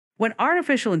When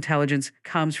artificial intelligence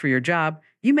comes for your job,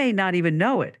 you may not even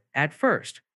know it at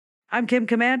first. I'm Kim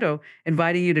Commando,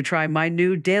 inviting you to try my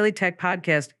new daily tech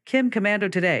podcast, Kim Commando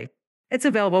Today. It's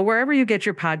available wherever you get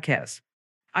your podcasts.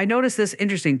 I noticed this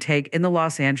interesting take in the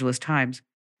Los Angeles Times.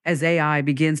 As AI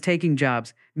begins taking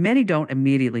jobs, many don't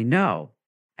immediately know.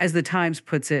 As the Times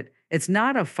puts it, it's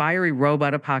not a fiery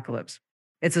robot apocalypse.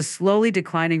 It's a slowly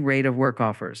declining rate of work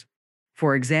offers.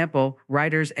 For example,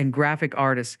 writers and graphic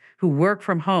artists who work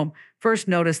from home first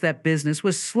noticed that business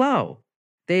was slow.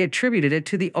 They attributed it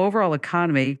to the overall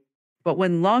economy, but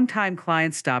when longtime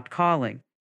clients stopped calling,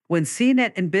 when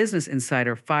CNET and Business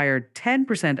Insider fired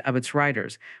 10% of its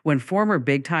writers, when former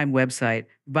big-time website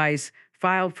Vice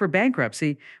filed for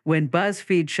bankruptcy, when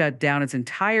BuzzFeed shut down its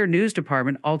entire news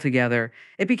department altogether,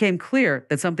 it became clear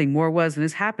that something more was and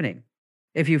is happening.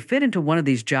 If you fit into one of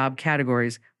these job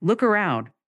categories, look around.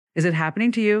 Is it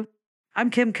happening to you? I'm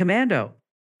Kim Commando.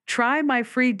 Try my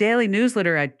free daily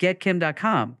newsletter at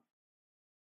getkim.com.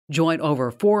 Join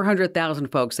over 400,000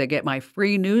 folks that get my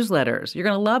free newsletters. You're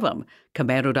going to love them.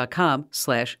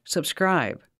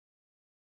 Commando.com/subscribe.